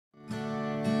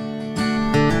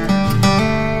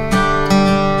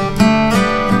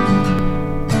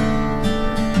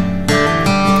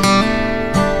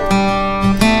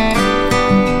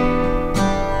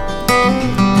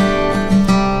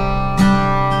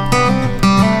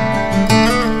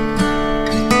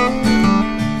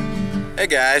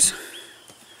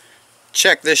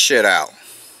Check this shit out.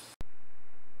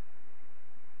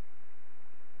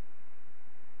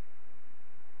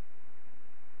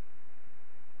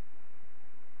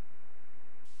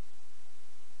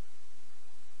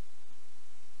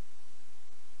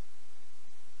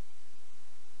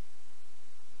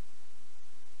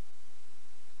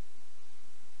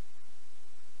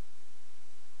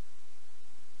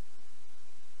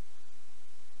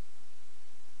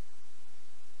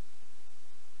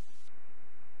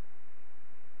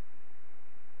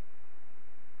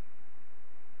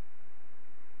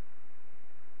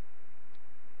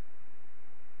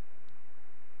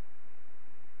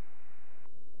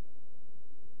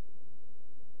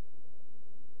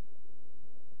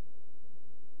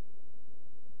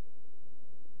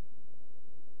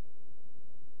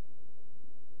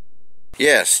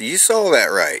 Yes, you saw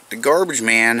that right. The garbage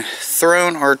man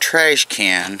thrown our trash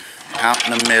can out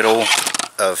in the middle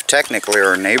of technically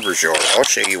our neighbor's yard. I'll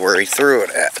show you where he threw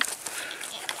it at.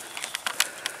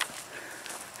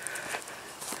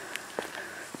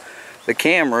 The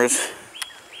camera's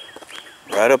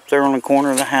right up there on the corner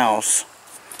of the house.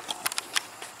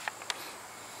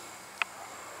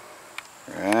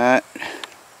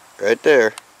 Right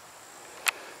there.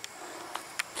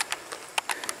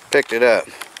 Picked it up.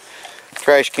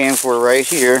 Trash cans were right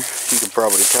here. You can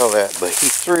probably tell that, but he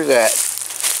threw that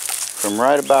from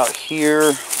right about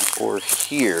here or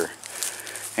here,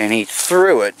 and he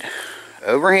threw it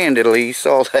overhandedly. You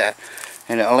saw that,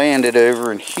 and it landed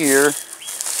over in here,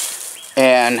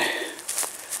 and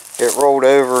it rolled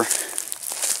over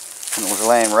and it was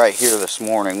laying right here this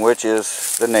morning, which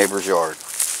is the neighbor's yard.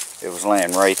 It was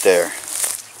laying right there.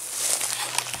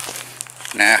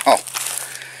 Now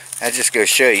that just goes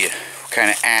to show you what kind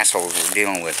of assholes we're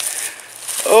dealing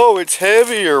with. Oh, it's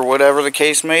heavy or whatever the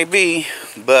case may be,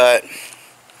 but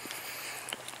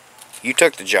you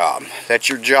took the job. That's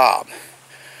your job.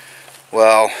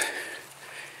 Well,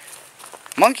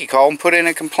 Monkey called and put in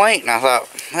a complaint, and I thought,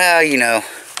 well, you know,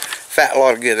 fat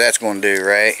lot of good that's going to do,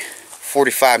 right?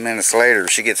 45 minutes later,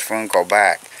 she gets a phone call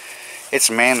back. It's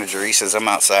the manager. He says, I'm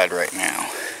outside right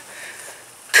now.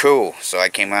 Cool. So I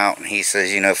came out, and he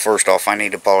says, you know, first off, I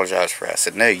need to apologize for that. I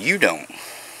said, no, you don't.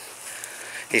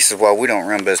 He says, well, we don't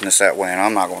run business that way, and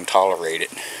I'm not going to tolerate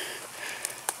it.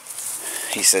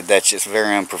 He said, that's just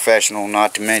very unprofessional,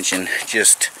 not to mention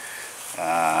just,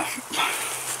 well,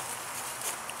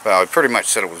 he pretty much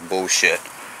said it was bullshit.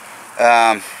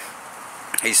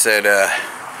 He said,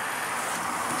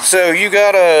 so you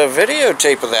got a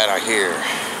videotape of that, I hear.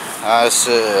 I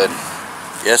said,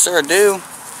 yes, sir, I do.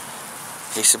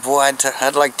 He said, boy,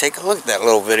 I'd like to take a look at that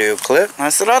little video clip. I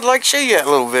said, I'd like to show you that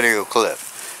little video clip.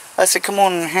 I said, come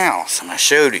on in the house. And I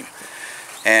showed him.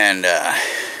 And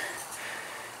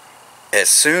as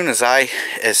soon as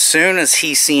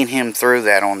he seen him throw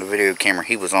that on the video camera,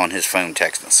 he was on his phone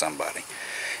texting somebody.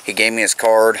 He gave me his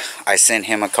card. I sent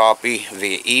him a copy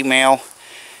via email.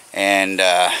 And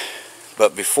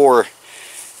but before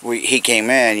he came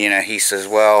in, you know, he says,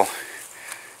 well,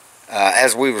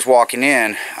 as we was walking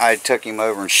in, I took him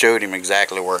over and showed him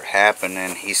exactly where it happened,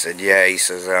 and he said, yeah, he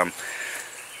says,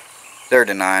 they're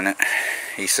denying it.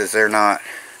 He says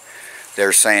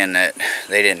they're saying that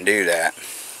they didn't do that.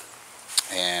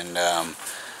 And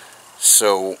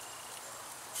so,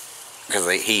 because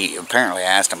he apparently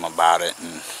asked them about it,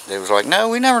 and they was like, no,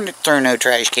 we never threw no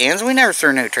trash cans. We never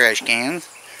threw no trash cans.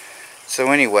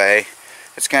 So anyway,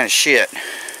 it's kind of shit.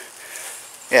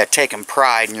 Yeah, taking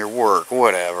pride in your work,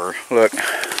 whatever. Look,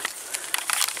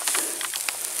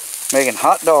 making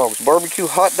hot dogs, barbecue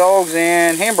hot dogs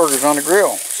and hamburgers on the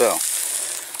grill. So,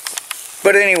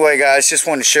 but anyway, guys, just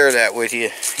wanted to share that with you.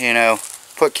 You know,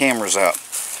 put cameras up,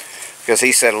 because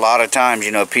he said a lot of times,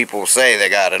 you know, people say they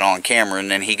got it on camera,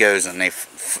 and then he goes and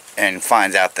and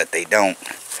finds out that they don't.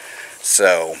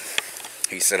 So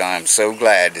he said, I'm so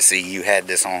glad to see you had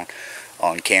this on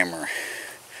camera.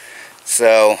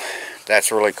 So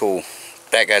that's really cool.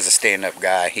 That guy's a stand-up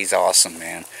guy. He's awesome,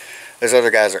 man. Those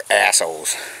other guys are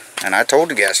assholes. And I told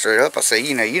the guy straight up, I said,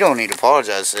 you know, you don't need to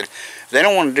apologize. I said, if they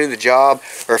don't want to do the job,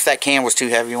 or if that can was too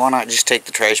heavy, why not just take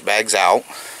the trash bags out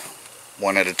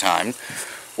one at a time?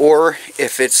 Or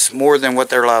if it's more than what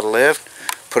they're allowed to lift,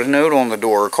 put a note on the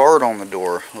door, a card on the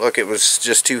door. Look, it was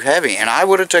just too heavy. And I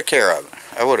would have took care of it.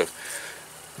 I would have.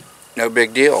 No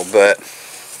big deal. But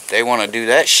they want to do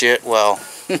that shit, well,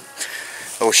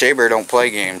 old Shea Bear don't play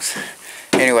games.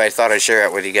 Anyway, I thought I'd share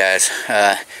it with you guys.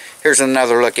 Here's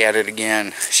another look at it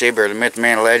again. Shea Bear, the myth,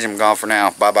 man, legend. I'm gone for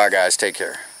now. Bye-bye, guys. Take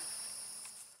care.